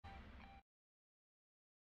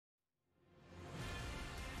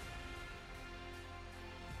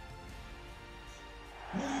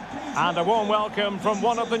And a warm welcome from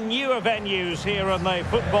one of the newer venues here in the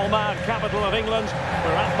football-mad capital of England.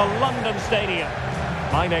 We're at the London Stadium.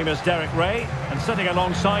 My name is Derek Ray, and sitting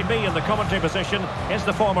alongside me in the commentary position is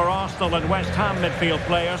the former Arsenal and West Ham midfield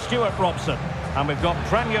player, Stuart Robson. And we've got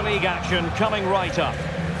Premier League action coming right up.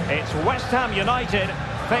 It's West Ham United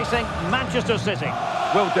facing Manchester City.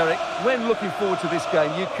 Well, Derek, when looking forward to this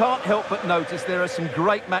game, you can't help but notice there are some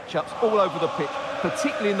great matchups all over the pitch,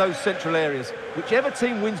 particularly in those central areas. Whichever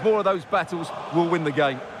team wins more of those battles will win the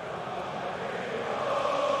game.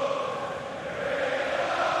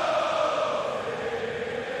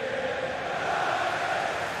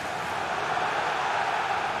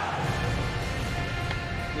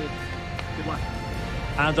 Good luck.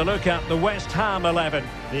 And a look at the West Ham 11.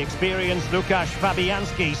 The experienced Łukasz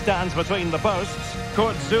Fabianski stands between the posts.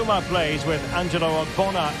 Kurt Zouma plays with Angelo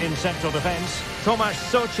Ogbonna in central defence. Tomasz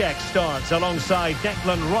Souček starts alongside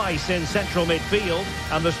Declan Rice in central midfield.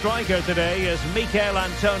 And the striker today is Mikel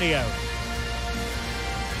Antonio.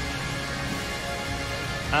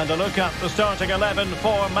 And a look at the starting 11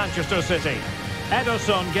 for Manchester City.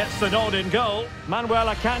 Ederson gets the nod in goal. Manuel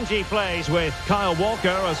Akanji plays with Kyle Walker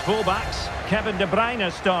as fullbacks. Kevin De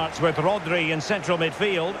Bruyne starts with Rodri in central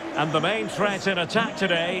midfield. And the main threat in attack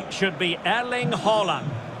today should be Erling Haaland.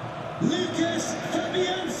 Łukasz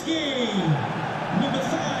Fabianski. Number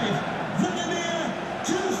 5, Vladimir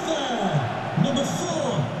Trufa. Number 4,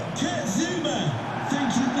 Kurt Zouma.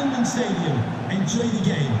 Thank you, London Stadium. Enjoy the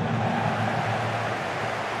game.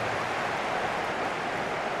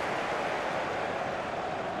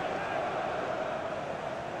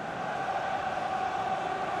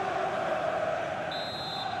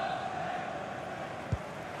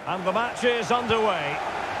 And the match is underway.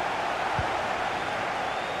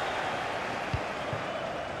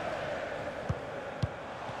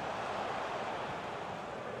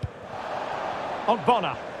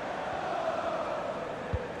 Ogbonna.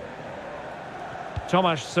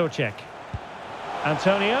 Tomasz Souček.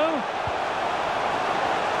 Antonio.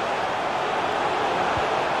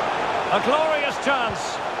 A glorious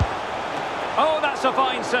chance. Oh, that's a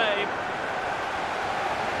fine save.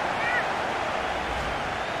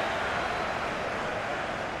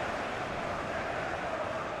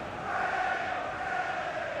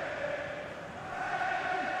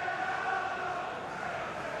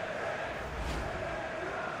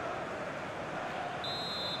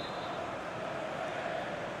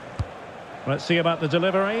 Let's see about the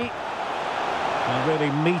delivery. And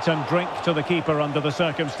really meat and drink to the keeper under the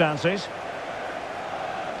circumstances.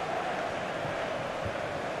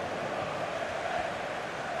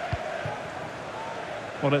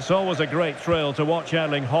 Well, it's always a great thrill to watch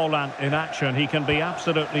Erling Haaland in action. He can be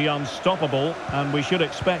absolutely unstoppable, and we should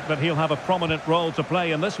expect that he'll have a prominent role to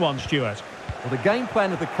play in this one, Stuart. Well, the game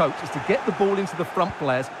plan of the coach is to get the ball into the front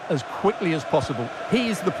players as quickly as possible. He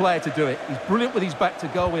is the player to do it. He's brilliant with his back to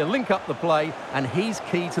goal. He'll link up the play, and he's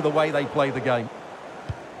key to the way they play the game.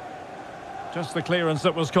 Just the clearance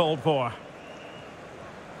that was called for.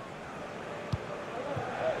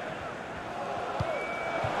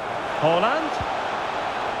 Haaland.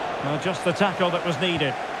 Well, just the tackle that was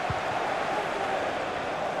needed.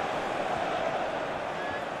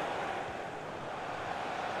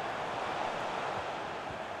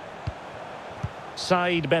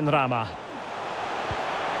 Said Benrahma.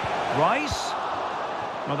 Rice.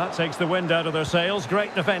 Well, that takes the wind out of their sails.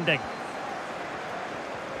 Great defending.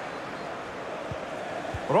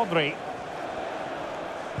 Rodri.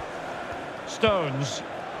 Stones.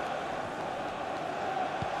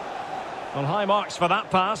 Well, high marks for that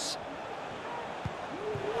pass.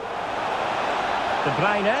 De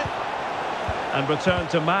Bruyne. And return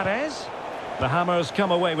to Mahrez. The Hammers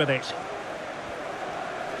come away with it.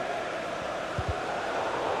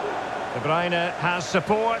 De Bruyne has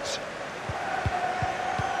support.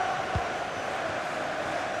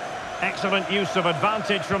 Excellent use of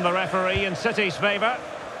advantage from the referee in City's favour.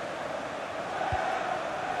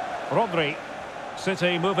 Rodri.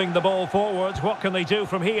 City moving the ball forwards. What can they do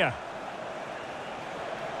from here?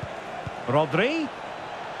 Rodri.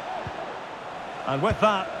 And with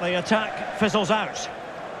that, the attack fizzles out.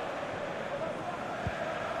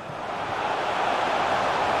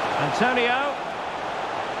 Antonio.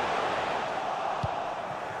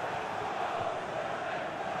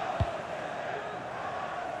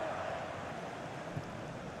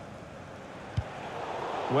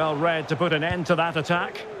 Well read to put an end to that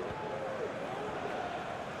attack.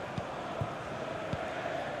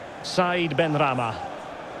 Said Benrahma.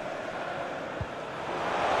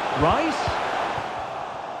 Rice.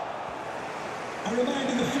 A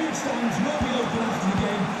reminder, the food stands will be open after the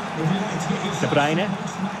game if you'd like to get yourself De Bruyne. some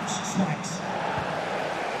post-match snacks.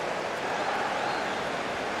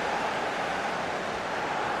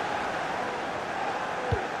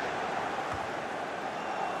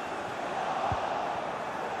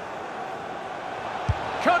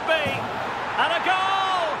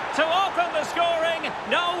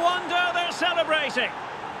 celebrating.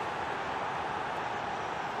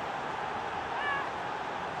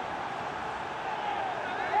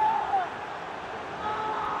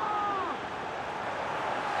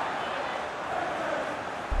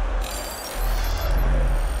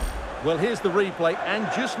 Well, here's the replay,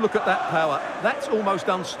 and just look at that power. That's almost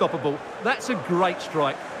unstoppable. That's a great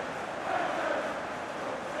strike.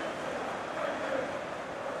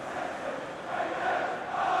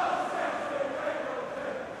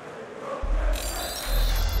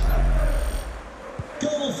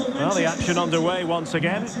 Well, the action underway once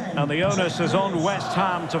again, and the onus is on West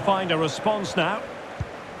Ham to find a response now.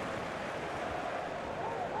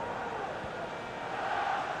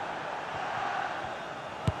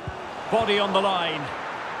 Body on the line.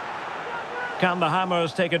 Can the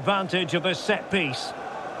Hammers take advantage of this set piece?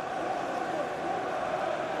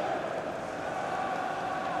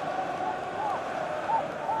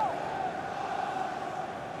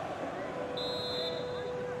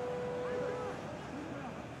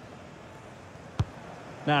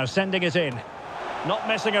 Now sending it in. Not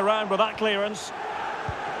messing around with that clearance.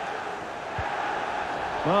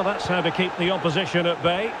 Well, that's how to keep the opposition at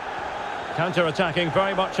bay. Counter-attacking,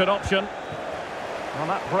 very much an option. Well,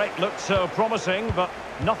 that break looked so promising, but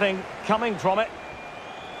nothing coming from it.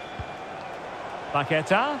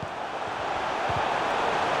 Paqueta.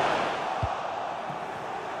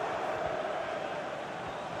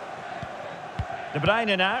 De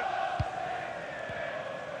Bruyne now.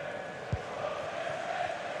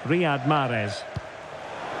 Riyad Mahrez.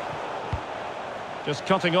 Just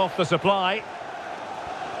cutting off the supply.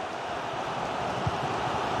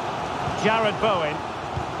 Jared Bowen.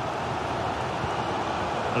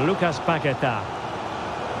 Lucas Paqueta.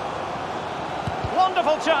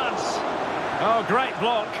 Wonderful chance. Oh, great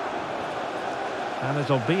block. And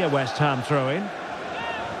it'll be a West Ham throw-in.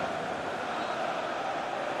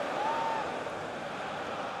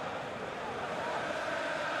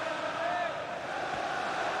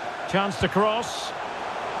 Chance to cross.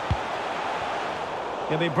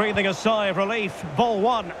 He'll be breathing a sigh of relief. Ball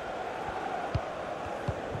one.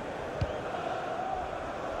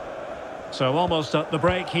 So almost at the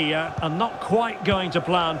break here, and not quite going to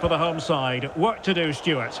plan for the home side. Work to do,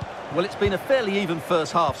 Stuart. Well, it's been a fairly even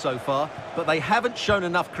first half so far, but they haven't shown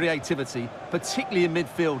enough creativity, particularly in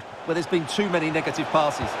midfield, where there's been too many negative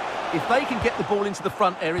passes. If they can get the ball into the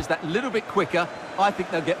front areas that little bit quicker, I think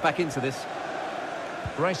they'll get back into this.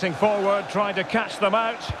 Racing forward, trying to catch them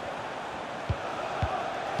out.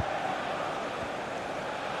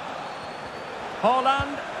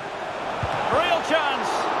 Haaland. Real chance.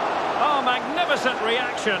 Oh, magnificent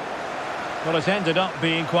reaction. Well, it's ended up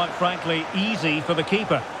being, quite frankly, easy for the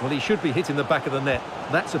keeper. Well, he should be hitting the back of the net.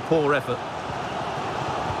 That's a poor effort.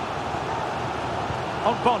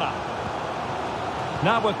 Ogbonna.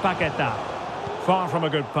 Now with Paqueta. Far from a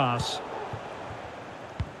good pass.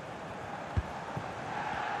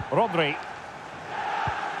 Rodri.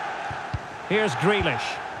 Here's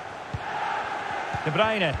Grealish. De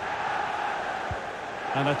Bruyne.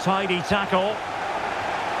 And a tidy tackle.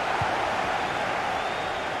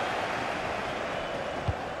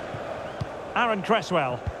 Aaron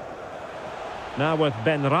Cresswell. Now with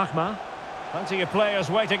Ben Rachma. Plenty of players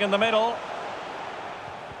waiting in the middle.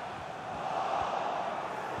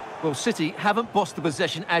 Well, City haven't bossed the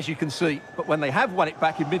possession, as you can see, but when they have won it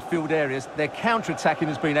back in midfield areas, their counter-attacking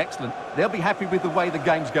has been excellent. They'll be happy with the way the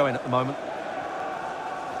game's going at the moment.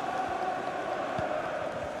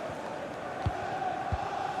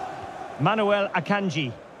 Manuel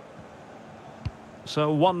Akanji.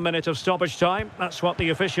 So 1 minute of stoppage time. That's what the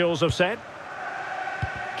officials have said.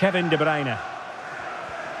 Kevin De Bruyne.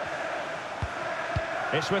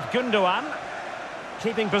 It's with Gundogan.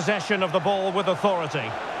 Keeping possession of the ball with authority.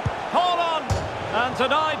 Haaland! And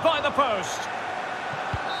denied by the post.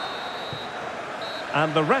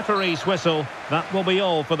 And the referee's whistle. That will be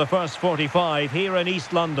all for the first 45 here in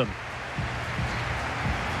East London.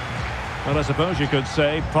 Well, I suppose you could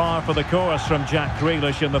say par for the course from Jack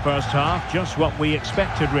Grealish in the first half. Just what we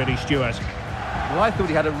expected, really, Stuart. Well, I thought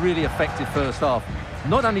he had a really effective first half.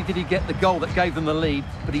 Not only did he get the goal that gave them the lead,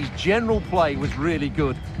 but his general play was really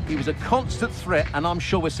good. He was a constant threat, and I'm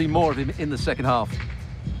sure we'll see more of him in the second half.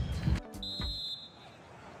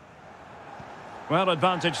 Well,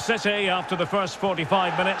 advantage City after the first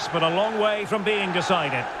 45 minutes, but a long way from being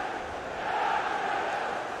decided.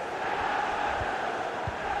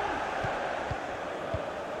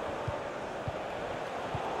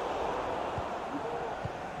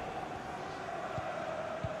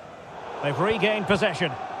 They've regained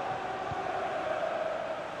possession.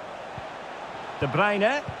 De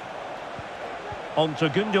Bruyne. On to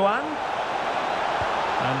Gundogan.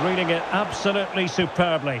 And reading it absolutely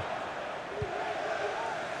superbly.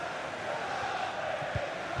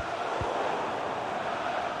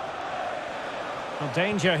 Well,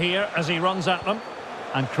 danger here as he runs at them.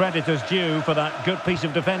 And credit is due for that good piece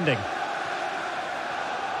of defending.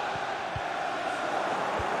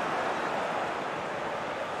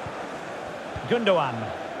 Gundogan.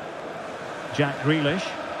 Jack Grealish.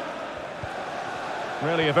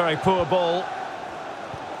 Really a very poor ball.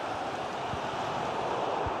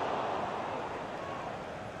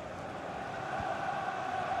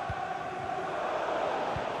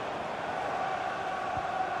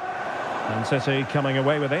 And City coming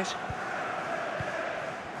away with it.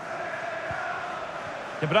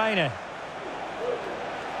 De Bruyne.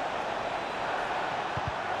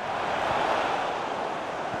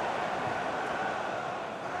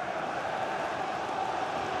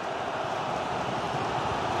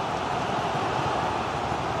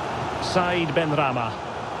 Said Benrahma,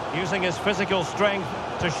 using his physical strength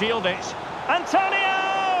to shield it.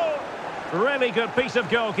 Antonio! Really good piece of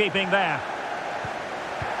goalkeeping there.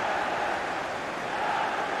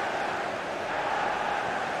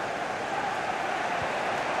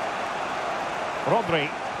 Rodri.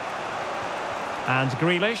 And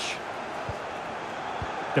Grealish.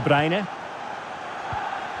 De Bruyne.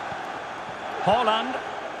 Haaland.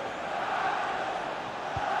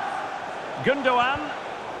 Gundogan.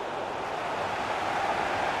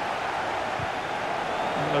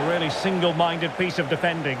 A really single-minded piece of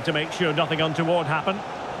defending to make sure nothing untoward happened.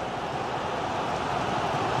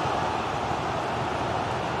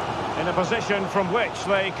 In a position from which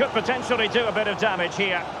they could potentially do a bit of damage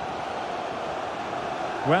here.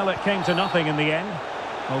 Well, it came to nothing in the end.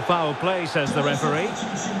 Well, foul play, says the referee.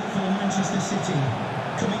 Substitution for Manchester City.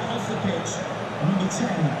 Coming off the pitch, number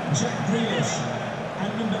 10, Jack Grealish,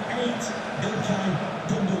 and number 8, Ilkay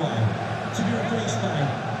Gundogan. To be replaced by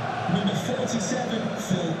number 47,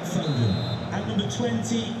 Phil Foden, and number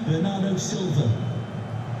 20, Bernardo Silva.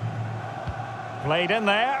 Played in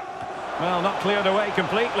there. Well, not cleared away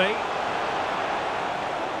completely.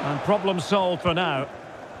 And problem solved for now.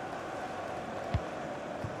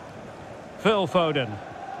 Phil Foden.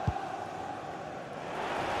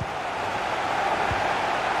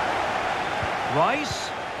 Rice.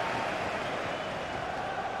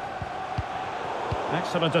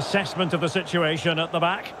 Excellent assessment of the situation at the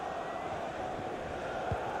back.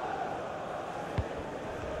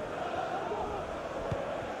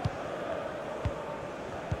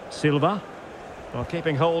 Silva. Well,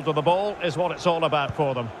 keeping hold of the ball is what it's all about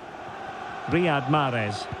for them. Riyad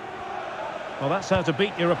Mahrez. Well, that's how to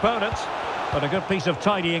beat your opponent, but a good piece of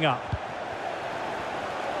tidying up.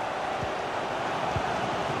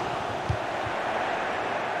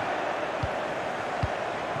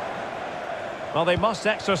 Well, they must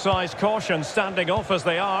exercise caution standing off as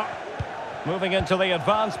they are. Moving into the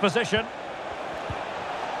advanced position.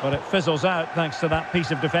 But it fizzles out thanks to that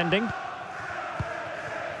piece of defending.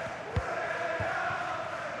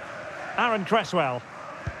 Aaron Cresswell.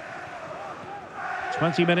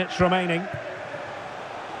 20 minutes remaining.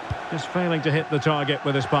 Just failing to hit the target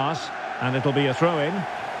with his pass. And it'll be a throw-in.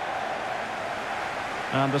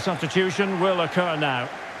 And the substitution will occur now.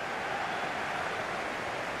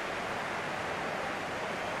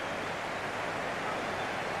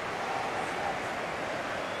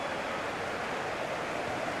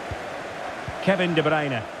 Kevin De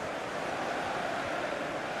Bruyne.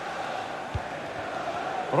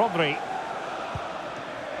 Rodri.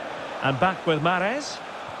 And back with Mahrez.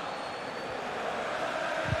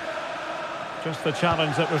 Just the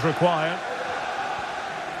challenge that was required.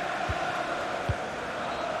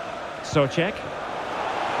 Soucek.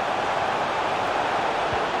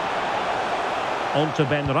 On to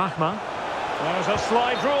Benrahma. There's a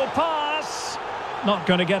slide rule pass. Not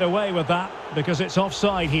going to get away with that because it's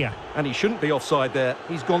offside here. And he shouldn't be offside there.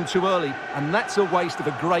 He's gone too early, and that's a waste of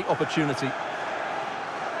a great opportunity.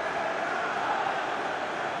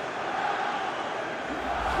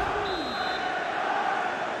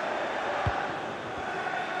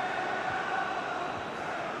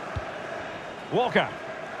 Walker.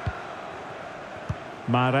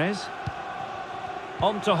 Mahrez.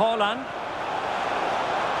 On to Haaland.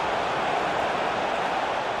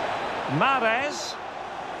 Mahrez.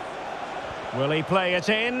 Will he play it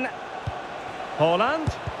in?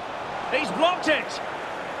 Haaland. He's blocked it.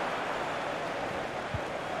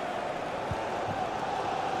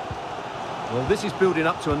 Well, this is building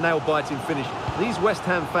up to a nail-biting finish. These West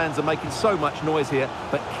Ham fans are making so much noise here,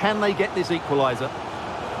 but can they get this equaliser?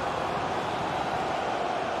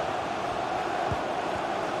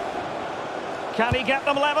 Can he get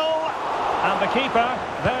them level? And the keeper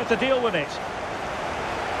there to deal with it.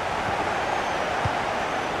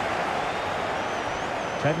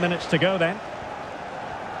 10 minutes to go then.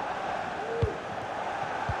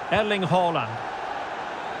 Erling Haaland.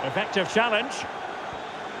 Effective challenge.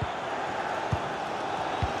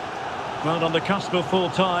 Well, on the cusp of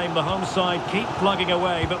full time, the home side keep plugging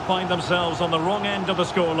away but find themselves on the wrong end of the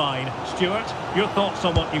scoreline. Stuart, your thoughts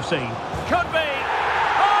on what you've seen? Could be.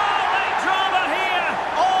 Oh, late drama here.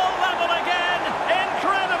 All level again.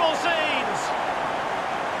 Incredible scenes.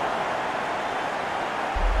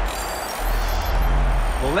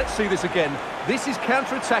 Well, let's see this again. This is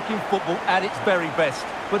counter-attacking football at its very best,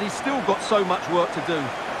 but he's still got so much work to do.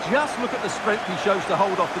 Just look at the strength he shows to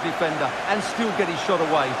hold off the defender and still get his shot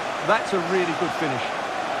away. That's a really good finish.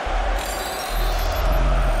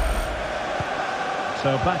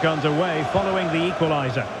 So back underway following the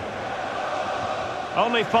equaliser.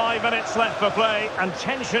 Only 5 minutes left for play and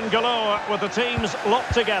tension galore with the teams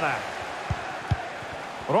locked together.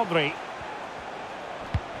 Rodri.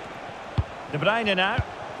 De Bruyne now.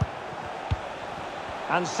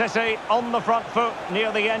 And City on the front foot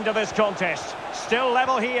near the end of this contest. Still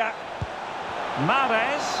level here.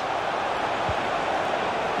 Mahrez.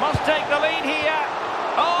 Must take the lead here.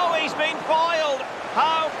 Oh, he's been foiled.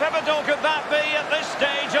 How pivotal could that be at this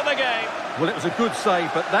stage of the game? Well, it was a good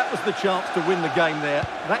save, but that was the chance to win the game there.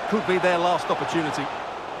 That could be their last opportunity.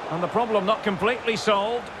 And the problem not completely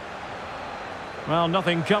solved. Well,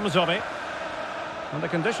 nothing comes of it. And the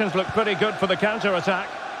conditions look pretty good for the counter-attack.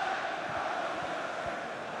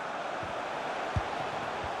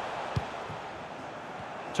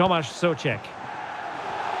 Tomasz Souček.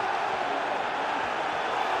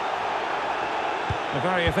 A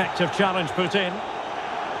very effective challenge put in.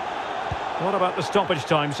 What about the stoppage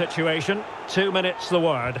time situation? 2 minutes the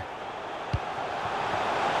word.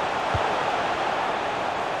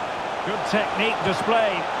 Good technique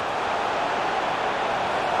displayed.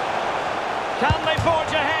 Can they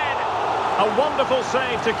forge ahead? A wonderful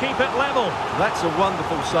save to keep it level. That's a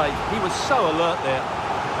wonderful save. He was so alert there.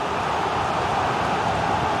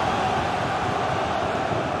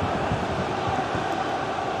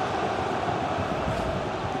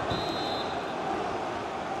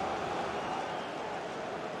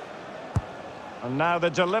 And now the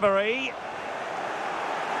delivery.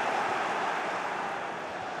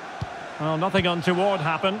 Well, nothing untoward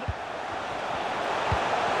happened.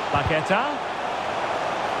 Paqueta.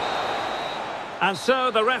 And so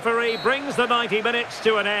the referee brings the 90 minutes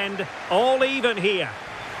to an end. All even here.